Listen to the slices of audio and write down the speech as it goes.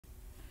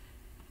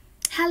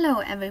Hello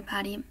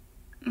everybody,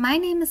 my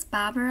name is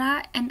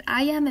Barbara and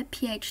I am a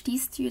PhD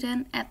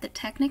student at the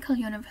Technical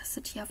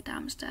University of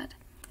Darmstadt.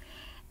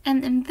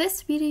 And in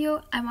this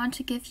video I want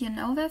to give you an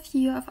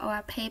overview of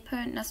our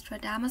paper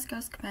Nostradamus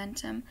Goes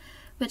Quantum,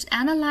 which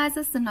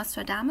analyzes the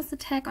Nostradamus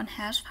attack on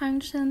hash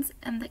functions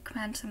in the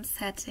quantum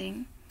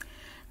setting.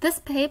 This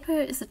paper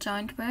is a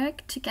joint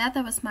work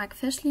together with Marc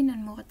Fischlin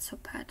and Moritz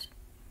Huppert.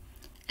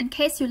 In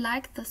case you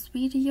like this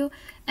video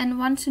and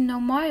want to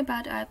know more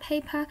about our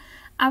paper,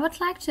 I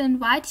would like to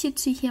invite you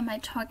to hear my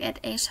talk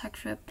at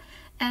Asiacrypt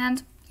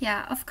and,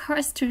 of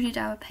course, to read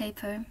our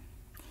paper.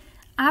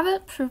 I will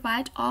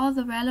provide all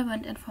the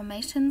relevant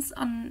informations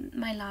on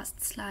my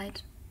last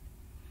slide.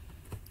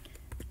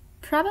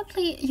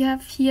 Probably you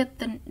have heard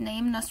the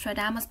name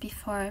Nostradamus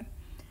before.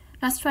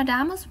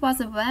 Nostradamus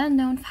was a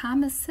well-known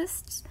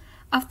pharmacist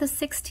of the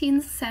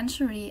 16th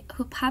century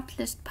who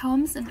published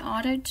poems in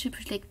order to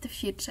predict the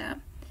future.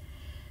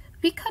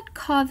 We could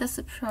call this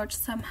approach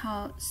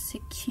somehow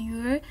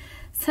secure,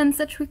 since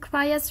it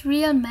requires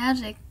real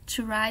magic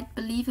to write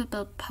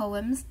believable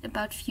poems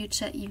about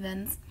future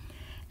events.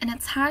 And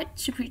it's hard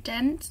to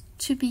pretend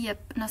to be a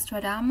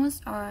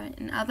Nostradamus, or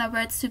in other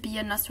words, to be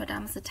a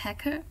Nostradamus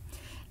attacker,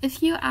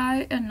 if you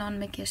are a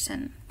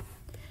non-magician.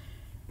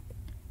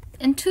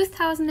 In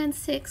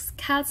 2006,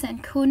 Kalse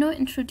and Kono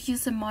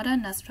introduced a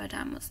modern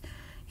Nostradamus,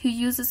 who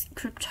uses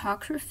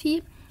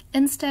cryptography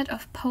instead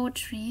of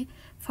poetry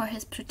for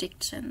his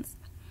predictions.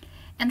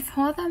 And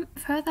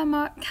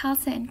furthermore,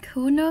 Kalse and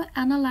Kono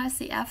analyze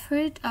the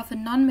effort of a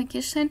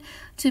non-magician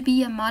to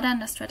be a modern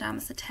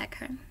Nostradamus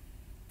attacker.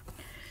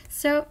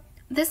 So,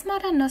 this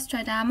modern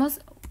Nostradamus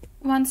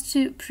wants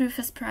to prove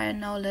his prior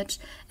knowledge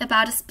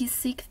about a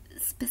specific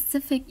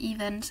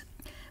event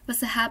with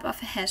the help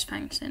of a hash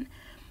function.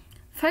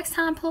 For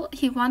example,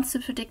 he wants to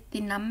predict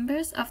the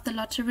numbers of the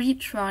lottery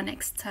draw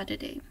next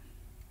Saturday.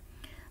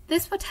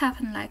 This would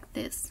happen like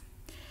this.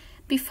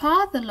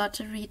 Before the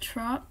lottery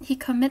draw, he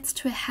commits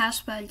to a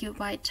hash value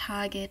wide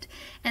target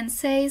and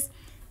says,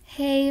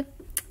 "Hey,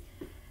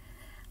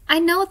 I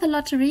know the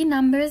lottery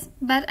numbers,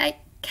 but I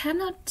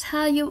cannot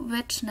tell you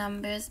which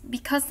numbers,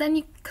 because then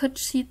you could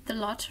cheat the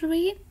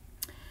lottery.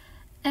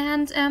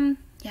 And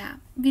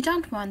we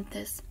don't want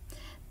this.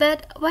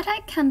 But what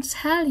I can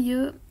tell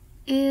you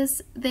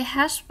is the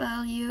hash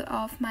value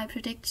of my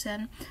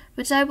prediction,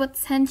 which I would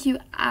send you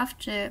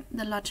after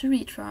the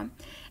lottery draw.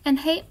 And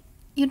hey,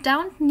 you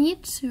don't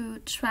need to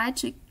try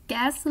to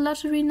guess the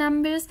lottery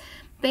numbers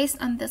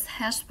based on this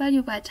hash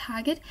value by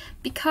target,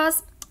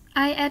 because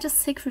I add a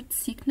secret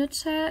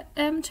signature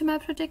to my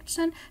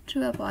prediction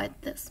to avoid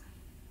this."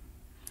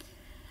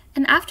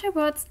 And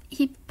afterwards,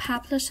 he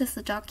publishes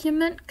a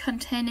document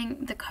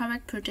containing the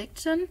correct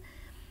prediction,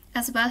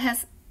 as well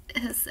as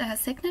his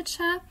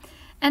signature,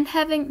 and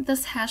having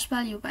this hash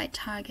value by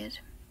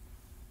target.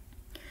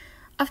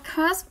 Of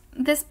course,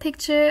 this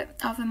picture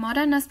of a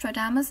modern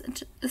Nostradamus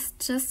is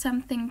just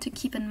something to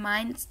keep in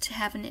mind to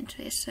have an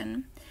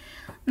intuition.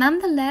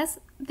 Nonetheless,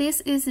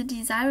 this is a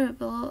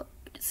desirable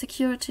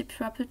security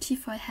property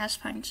for a hash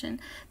function,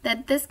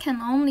 that this can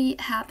only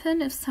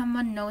happen if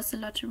someone knows the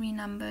lottery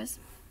numbers.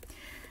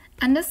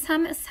 Under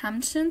some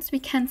assumptions, we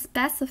can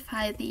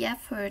specify the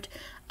effort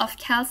of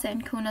Kalse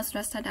and Kono's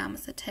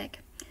Nostradamus attack,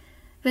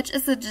 which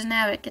is a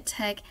generic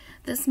attack.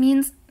 This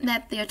means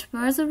that the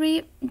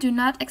adversary do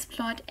not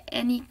exploit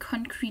any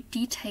concrete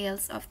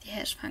details of the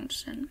hash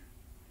function.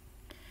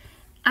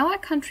 Our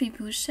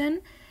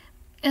contribution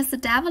is the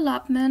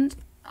development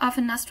of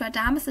a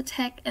Nostradamus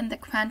attack in the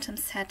quantum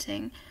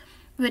setting,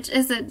 which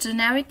is a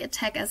generic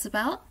attack as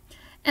well,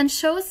 and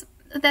shows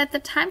that the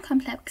time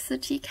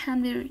complexity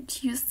can be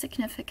reduced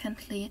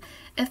significantly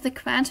if the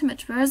quantum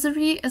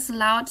adversary is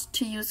allowed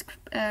to use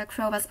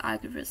Grover's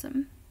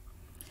algorithm.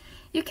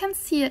 You can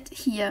see it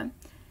here.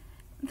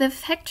 The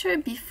factor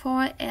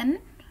before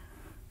n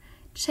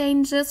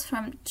changes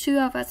from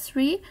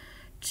 2/3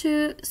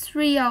 to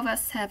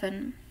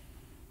 3/7.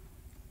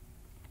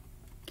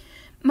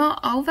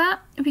 Moreover,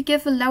 we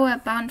give a lower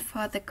bound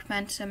for the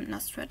quantum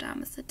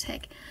Nostradamus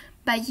attack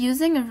by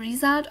using a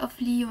result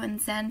of Liu and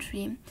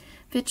Zandri,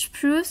 which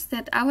proves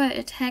that our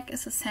attack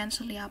is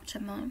essentially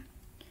optimal.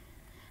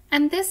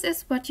 And this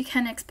is what you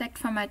can expect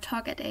from my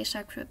talk at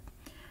Asiacrypt.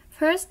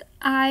 First,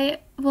 I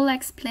will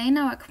explain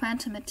our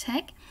quantum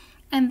attack,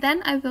 and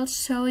then I will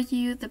show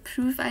you the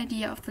proof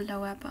idea of the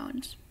lower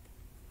bound.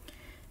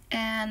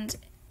 And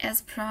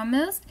as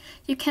promised,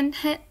 you can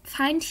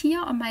find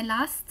here on my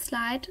last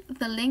slide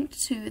the link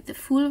to the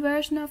full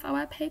version of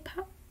our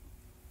paper,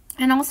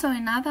 and also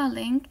another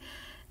link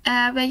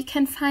where you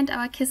can find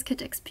our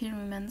Qiskit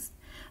experiments.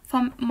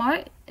 For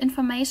more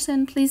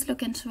information, please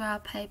look into our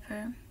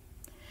paper.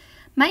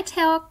 My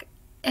talk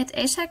at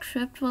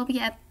Asiacrypt will be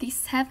at the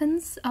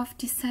 7th of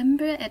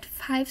December at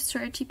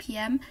 5:30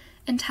 p.m.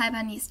 in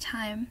Taiwanese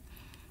time.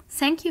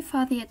 Thank you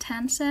for the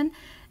attention,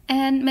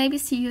 and maybe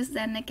see you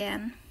then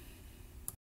again.